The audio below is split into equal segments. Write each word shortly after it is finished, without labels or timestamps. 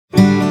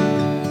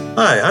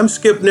Hi, I'm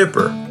Skip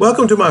Nipper.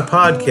 Welcome to my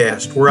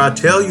podcast where I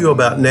tell you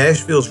about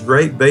Nashville's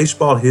great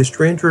baseball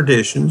history and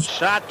traditions.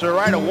 Shot to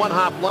right, a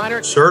one-hop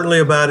liner. Certainly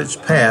about its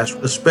past,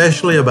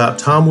 especially about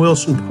Tom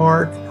Wilson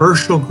Park,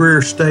 Herschel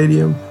Greer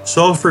Stadium,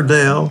 Sulphur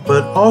Dell,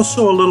 but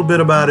also a little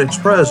bit about its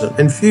present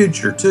and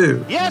future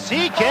too. Yes,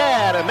 he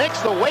can. It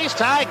makes the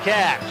waist-high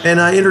catch. And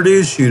I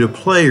introduce you to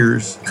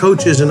players,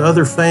 coaches, and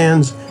other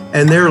fans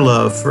and their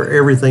love for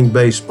everything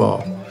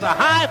baseball. It's a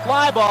high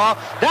fly ball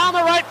down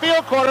the right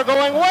field corner,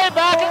 going way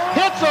back,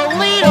 hits a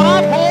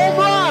leadoff home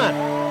run.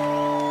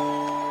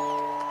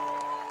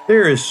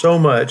 There is so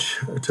much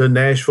to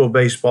Nashville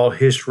baseball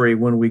history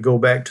when we go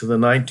back to the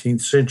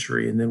 19th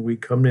century, and then we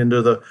come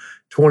into the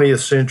 20th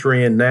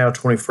century and now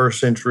 21st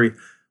century.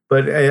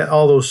 But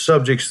all those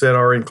subjects that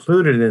are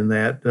included in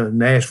that,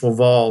 Nashville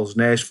Vols,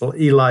 Nashville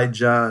Elite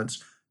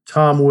Giants,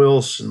 Tom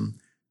Wilson,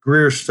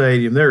 Greer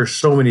Stadium, there are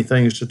so many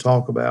things to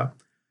talk about.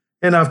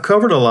 And I've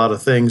covered a lot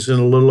of things in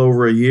a little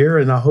over a year,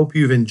 and I hope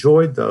you've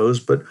enjoyed those.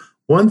 But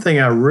one thing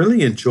I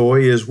really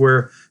enjoy is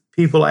where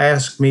people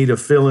ask me to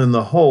fill in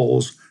the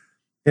holes.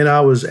 And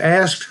I was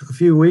asked a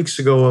few weeks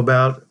ago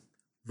about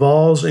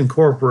Vols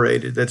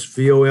Incorporated. That's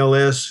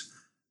VOLS,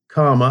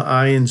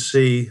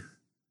 INC,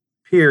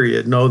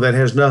 period. No, that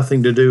has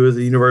nothing to do with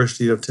the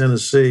University of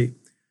Tennessee.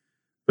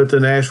 But the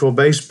Nashville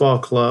Baseball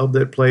Club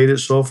that played at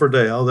Sulphur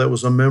Dell, that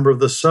was a member of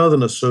the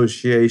Southern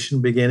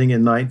Association beginning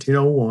in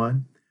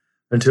 1901.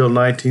 Until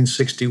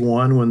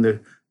 1961, when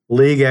the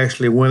league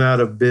actually went out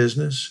of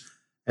business,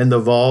 and the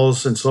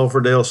Vols and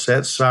Sulphur Dell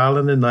sat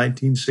silent in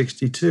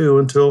 1962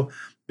 until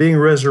being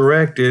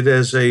resurrected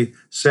as a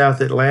South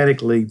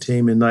Atlantic League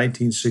team in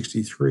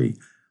 1963.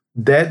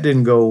 That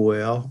didn't go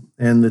well,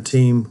 and the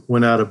team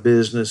went out of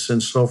business,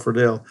 and Sulphur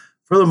Dell,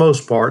 for the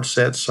most part,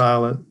 sat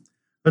silent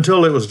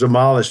until it was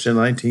demolished in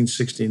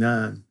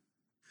 1969.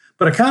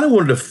 But I kind of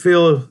wanted to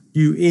fill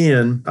you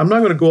in. I'm not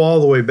going to go all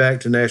the way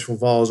back to Nashville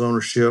Vols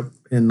ownership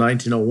in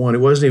 1901. It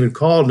wasn't even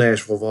called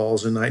Nashville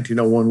Vols in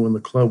 1901 when the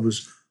club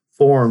was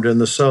formed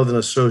and the Southern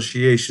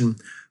Association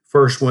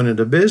first went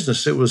into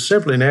business. It was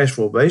simply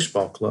Nashville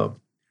Baseball Club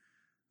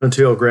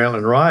until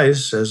Grantland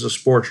Rice, as a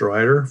sports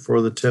writer for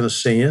the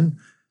Tennessean,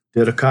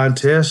 did a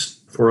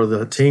contest for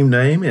the team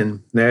name,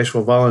 and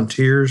Nashville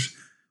Volunteers,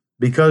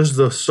 because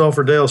the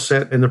Sulphur Dell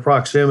sat in the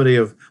proximity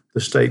of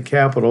the state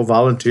capitol,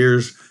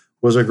 Volunteers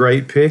was a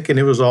great pick, and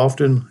it was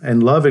often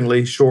and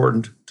lovingly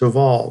shortened to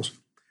Vols.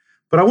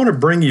 But I want to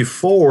bring you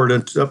forward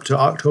up to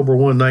October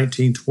 1,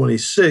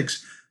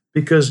 1926,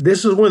 because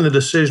this is when the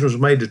decision was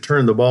made to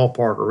turn the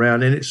ballpark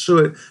around, and so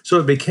it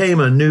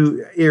became a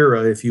new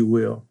era, if you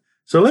will.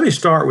 So let me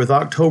start with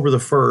October the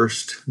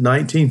 1st,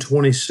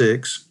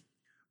 1926.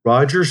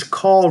 Rogers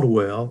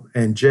Caldwell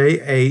and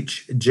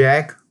J.H.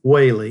 Jack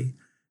Whaley,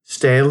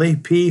 Stanley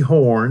P.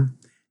 Horn,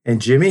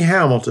 and Jimmy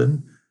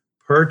Hamilton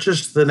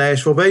purchased the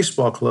Nashville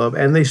Baseball Club,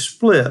 and they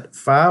split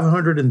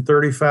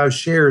 535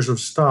 shares of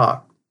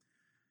stock.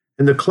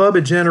 And the club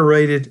had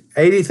generated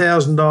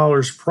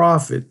 $80,000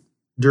 profit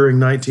during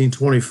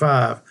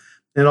 1925.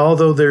 And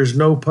although there's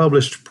no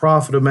published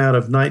profit amount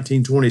of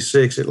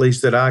 1926, at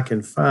least that I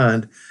can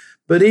find,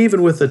 but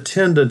even with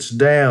attendance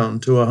down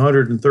to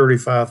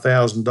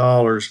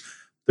 $135,000,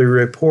 the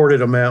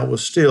reported amount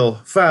was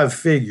still five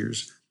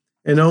figures,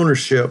 and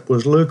ownership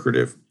was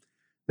lucrative.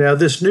 Now,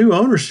 this new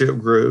ownership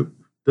group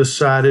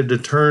decided to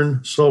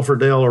turn Sulphur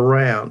Dell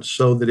around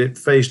so that it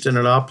faced in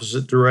an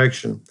opposite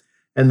direction,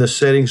 and the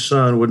setting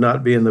sun would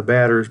not be in the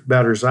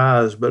batter's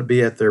eyes, but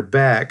be at their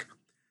back.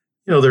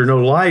 You know, there are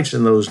no lights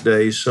in those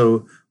days,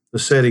 so the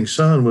setting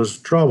sun was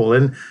trouble.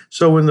 And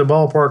so when the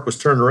ballpark was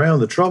turned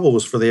around, the trouble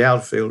was for the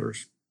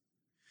outfielders.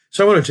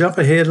 So I want to jump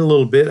ahead a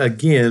little bit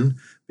again,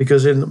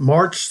 because in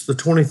March the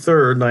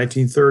 23rd,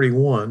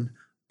 1931,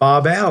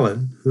 Bob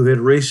Allen, who had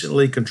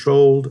recently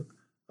controlled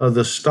of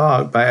the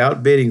stock by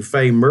outbidding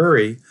Fay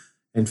Murray,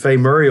 and Fay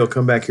Murray will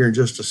come back here in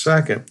just a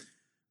second,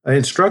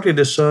 instructed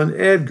his son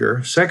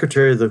Edgar,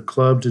 secretary of the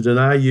club, to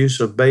deny use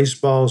of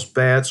baseballs,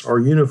 bats,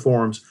 or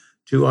uniforms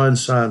to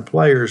unsigned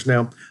players.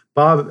 Now,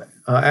 Bob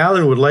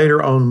Allen would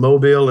later own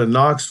Mobile and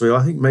Knoxville,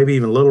 I think maybe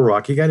even Little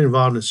Rock. He got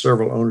involved in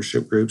several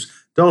ownership groups.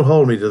 Don't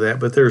hold me to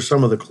that, but there are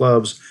some of the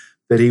clubs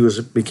that he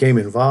became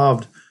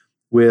involved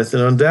with.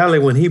 And undoubtedly,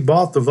 when he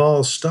bought the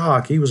Vols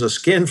stock, he was a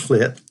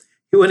skinflint.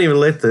 He wouldn't even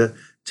let the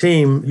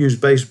team use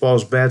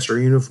baseballs, bats, or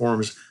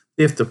uniforms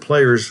if the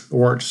players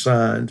weren't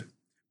signed.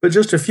 But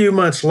just a few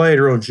months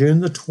later, on June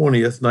the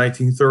 20th,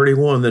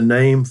 1931, the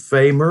name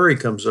Fay Murray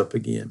comes up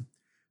again.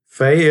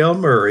 Fay L.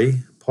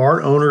 Murray,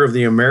 part owner of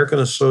the American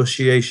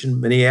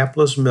Association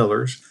Minneapolis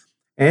Millers,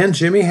 and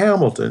Jimmy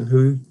Hamilton,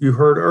 who you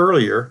heard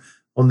earlier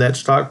on that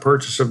stock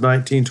purchase of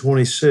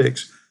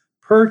 1926,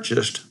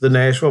 purchased the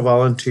Nashville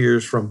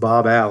Volunteers from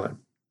Bob Allen.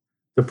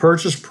 The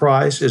purchase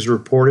price is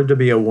reported to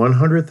be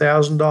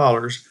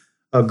 $100,000,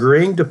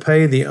 agreeing to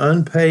pay the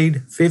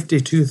unpaid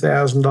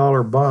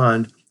 $52,000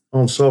 bond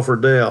on Sulphur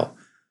Dell.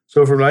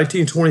 So from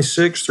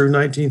 1926 through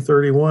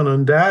 1931,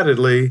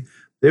 undoubtedly,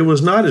 it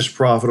was not as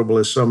profitable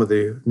as some of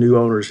the new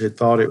owners had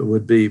thought it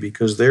would be,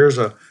 because there's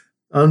a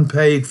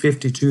unpaid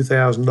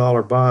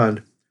 $52,000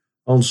 bond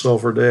on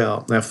Sulphur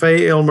Dell. Now,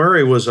 Fay L.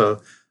 Murray was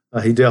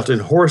he dealt in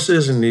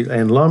horses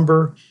and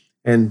lumber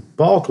and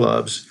ball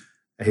clubs.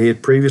 He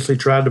had previously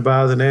tried to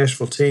buy the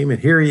Nashville team,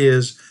 and here he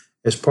is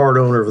as part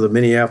owner of the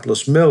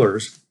Minneapolis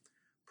Millers,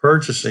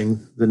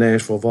 purchasing the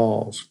Nashville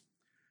Vols.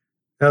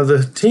 Now,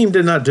 the team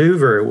did not do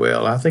very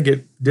well. I think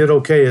it did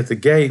okay at the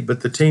gate,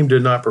 but the team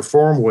did not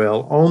perform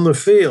well on the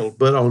field.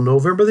 But on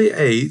November the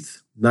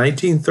 8th,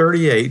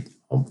 1938,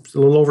 a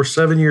little over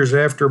 7 years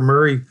after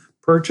Murray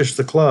purchased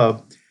the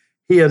club,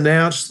 he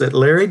announced that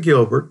Larry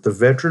Gilbert, the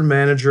veteran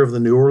manager of the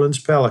New Orleans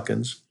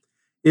Pelicans,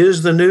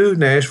 is the new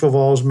Nashville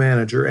Vols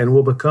manager and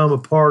will become a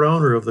part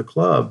owner of the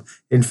club.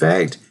 In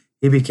fact,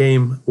 he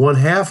became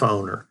one-half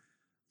owner.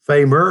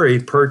 Fay Murray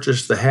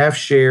purchased the half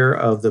share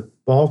of the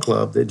ball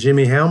club that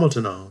Jimmy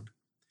Hamilton owned.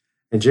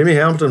 And Jimmy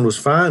Hamilton was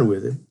fine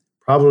with it,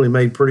 probably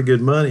made pretty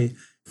good money.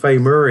 Fay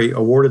Murray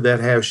awarded that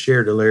half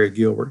share to Larry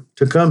Gilbert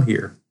to come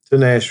here to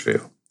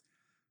Nashville.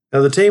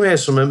 Now, the team had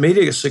some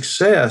immediate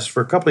success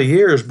for a couple of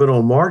years, but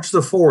on March the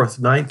 4th,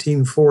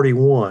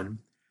 1941,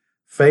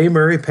 Fay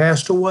Murray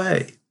passed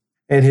away,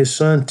 and his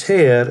son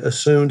Ted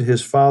assumed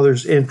his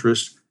father's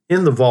interest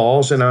in the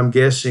Vols, and I'm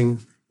guessing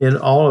in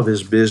all of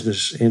his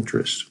business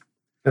interests.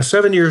 Now,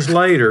 7 years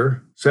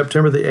later,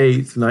 September the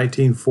 8th,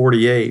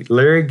 1948,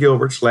 Larry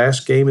Gilbert's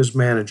last game as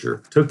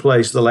manager took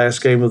place, the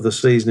last game of the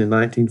season in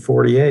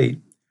 1948.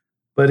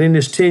 But in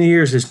his 10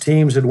 years, his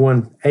teams had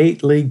won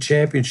 8 league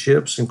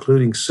championships,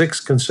 including 6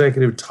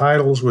 consecutive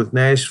titles with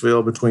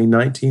Nashville between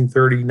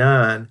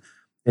 1939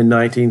 and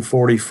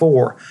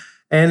 1944.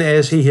 And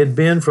as he had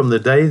been from the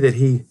day that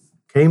he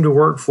came to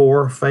work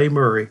for Fay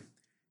Murray,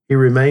 he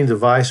remained the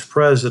vice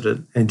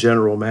president and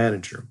general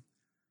manager.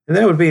 And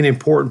that would be an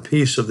important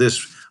piece of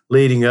this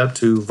leading up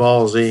to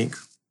Vols, Inc.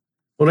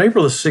 On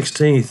April the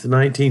 16th,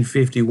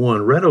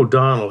 1951, Red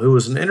O'Donnell, who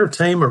was an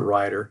entertainment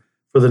writer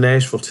for the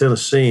Nashville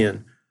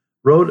Tennessean,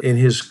 wrote in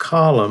his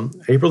column,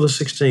 April the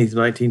 16th,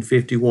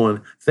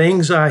 1951,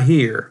 "Things I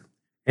Hear,"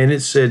 and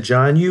it said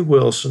John U.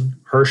 Wilson,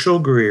 Herschel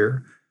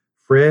Greer,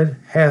 Fred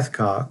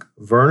Hathcock,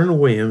 Vernon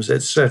Williams,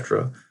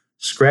 etc.,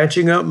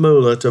 scratching up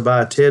moolah to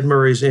buy Ted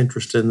Murray's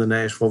interest in the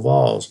Nashville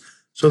Vols.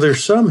 So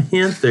there's some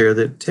hint there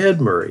that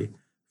Ted Murray,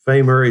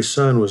 Fay Murray's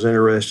son, was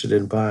interested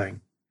in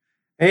buying.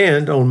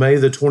 And on May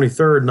the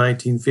 23rd,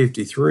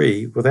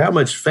 1953, without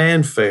much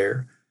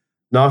fanfare,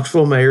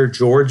 Knoxville Mayor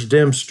George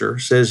Dempster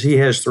says he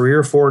has 3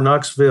 or 4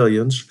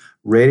 Knoxvillians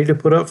ready to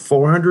put up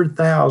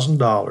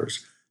 $400,000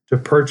 to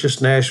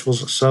purchase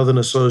Nashville's Southern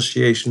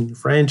Association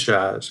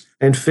franchise,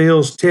 and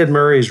feels Ted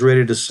Murray is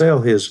ready to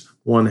sell his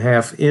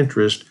one-half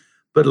interest,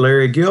 but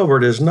Larry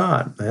Gilbert is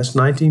not. That's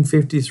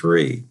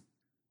 1953.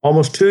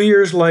 Almost 2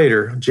 years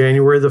later,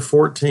 January the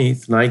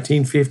 14th,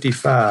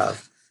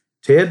 1955,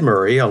 Ted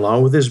Murray,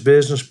 along with his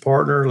business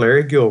partner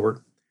Larry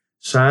Gilbert,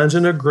 signs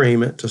an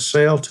agreement to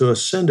sell to a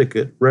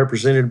syndicate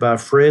represented by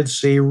Fred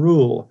C.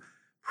 Rule,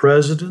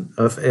 president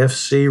of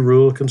F.C.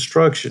 Rule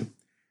Construction.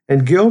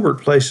 And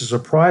Gilbert places a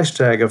price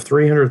tag of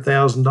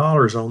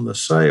 $300,000 on the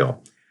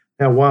sale.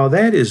 Now, while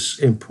that is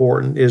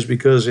important, is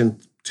because in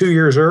 2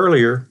 years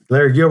earlier,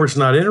 Larry Gilbert's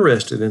not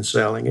interested in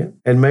selling it,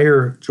 and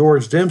Mayor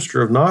George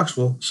Dempster of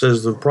Knoxville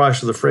says the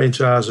price of the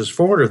franchise is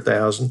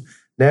 $400,000.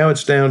 Now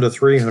it's down to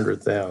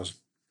 $300,000.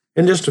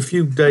 And just a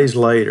few days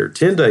later,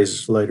 10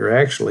 days later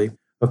actually,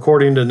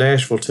 according to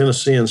Nashville,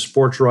 Tennessean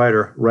sports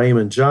writer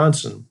Raymond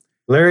Johnson,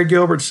 Larry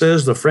Gilbert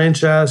says the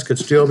franchise could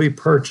still be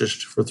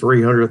purchased for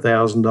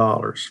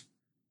 $300,000.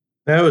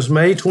 Now, it was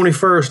May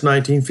 21st,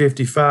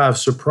 1955.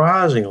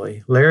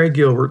 Surprisingly, Larry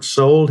Gilbert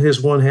sold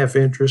his one-half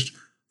interest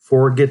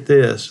for, get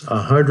this,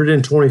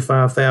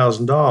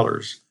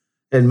 $125,000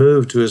 and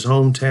moved to his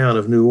hometown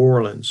of New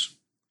Orleans.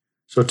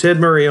 So Ted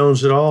Murray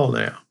owns it all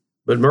now.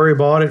 But Murray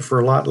bought it for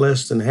a lot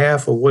less than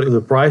half of what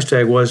the price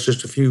tag was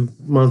just a few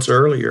months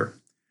earlier.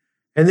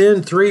 And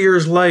then 3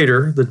 years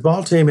later, the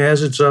ball team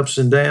has its ups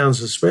and downs,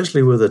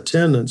 especially with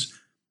attendance.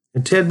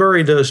 And Ted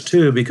Murray does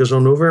too, because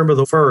on November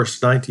the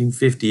 1st,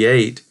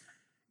 1958,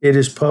 it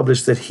is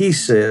published that he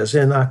says,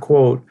 and I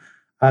quote,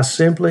 "I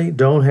simply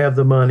don't have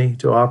the money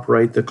to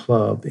operate the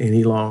club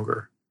any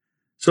longer."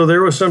 So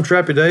there was some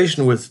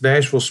trepidation with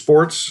Nashville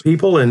sports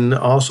people and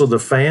also the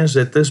fans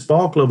that this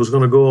ball club was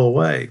going to go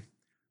away.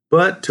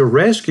 But to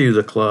rescue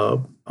the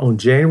club, on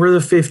January the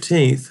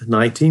 15th,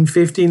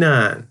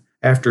 1959,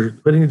 after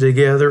putting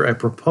together a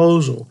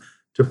proposal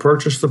to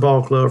purchase the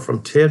ball club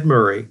from Ted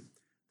Murray,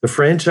 the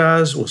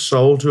franchise was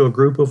sold to a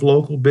group of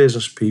local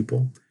business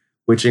people,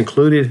 which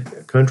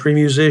included country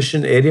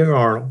musician Eddie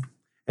Arnold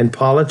and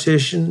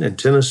politician and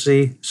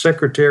Tennessee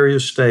Secretary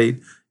of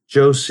State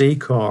Joe C.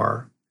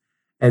 Carr,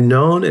 and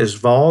known as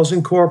Vols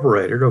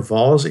Incorporated, or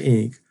Vols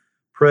Inc.,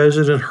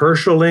 President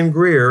Herschel N.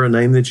 Greer, a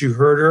name that you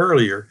heard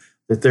earlier,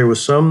 that there was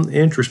some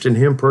interest in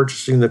him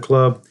purchasing the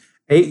club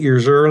 8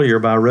 years earlier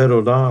by Red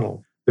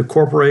O'Donnell. The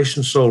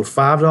corporation sold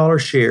 $5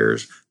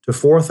 shares to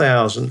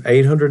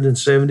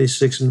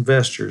 4,876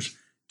 investors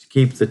to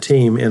keep the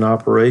team in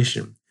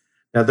operation.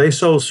 Now, they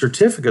sold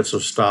certificates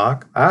of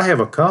stock. I have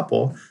a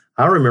couple.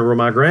 I remember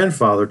my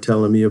grandfather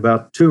telling me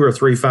about 2 or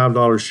 3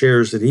 $5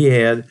 shares that he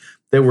had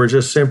that were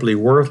just simply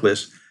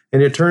worthless.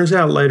 And it turns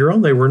out later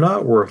on they were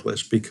not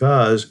worthless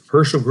because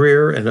Herschel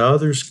Greer and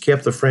others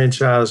kept the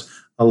franchise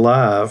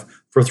alive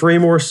for 3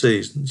 more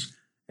seasons.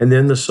 And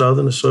then the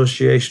Southern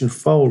Association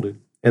folded,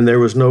 and there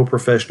was no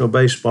professional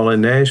baseball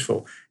in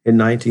Nashville in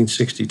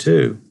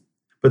 1962.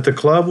 But the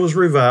club was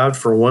revived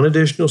for 1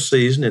 additional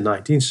season in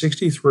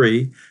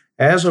 1963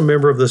 as a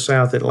member of the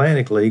South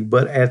Atlantic League,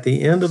 but at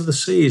the end of the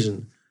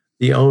season,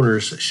 the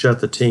owners shut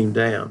the team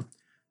down.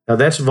 Now,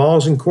 that's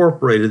Vols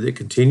Incorporated that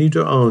continued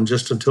to own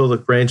just until the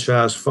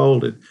franchise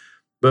folded.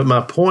 But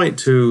my point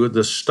to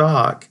the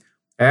stock,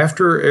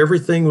 after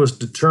everything was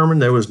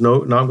determined there was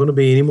not going to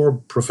be any more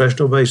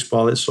professional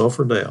baseball at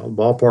Sulphurdale.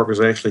 The ballpark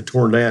was actually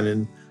torn down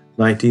in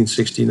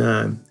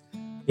 1969.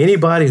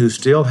 Anybody who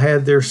still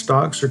had their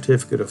stock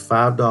certificate of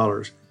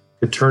 $5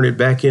 could turn it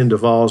back into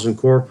Vols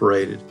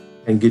Incorporated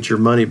and get your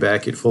money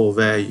back at full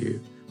value.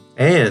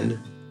 And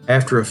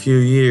after a few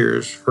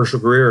years, Herschel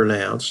Greer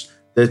announced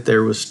that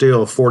there was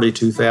still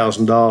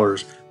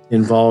 $42,000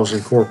 in Vols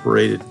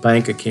Incorporated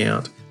bank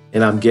account.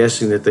 And I'm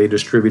guessing that they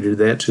distributed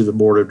that to the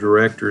board of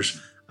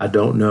directors. I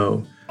don't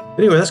know.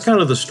 Anyway, that's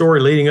kind of the story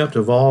leading up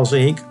to Vols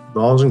Inc.,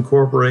 Vols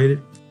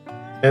Incorporated.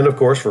 And of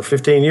course, for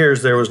 15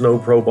 years, there was no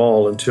pro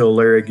ball until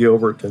Larry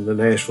Gilbert and the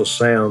Nashville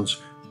Sounds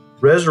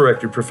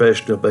resurrected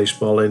professional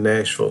baseball in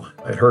Nashville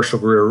at Herschel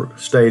Greer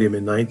Stadium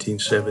in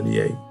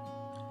 1978.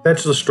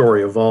 That's the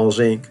story of Vols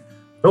Inc.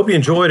 Hope you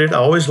enjoyed it. I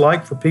always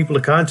like for people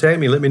to contact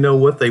me, let me know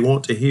what they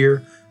want to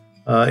hear.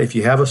 If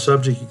you have a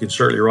subject, you can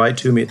certainly write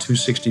to me at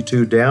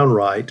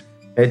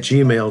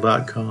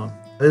 262downright@gmail.com.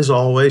 As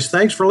always,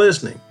 thanks for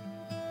listening.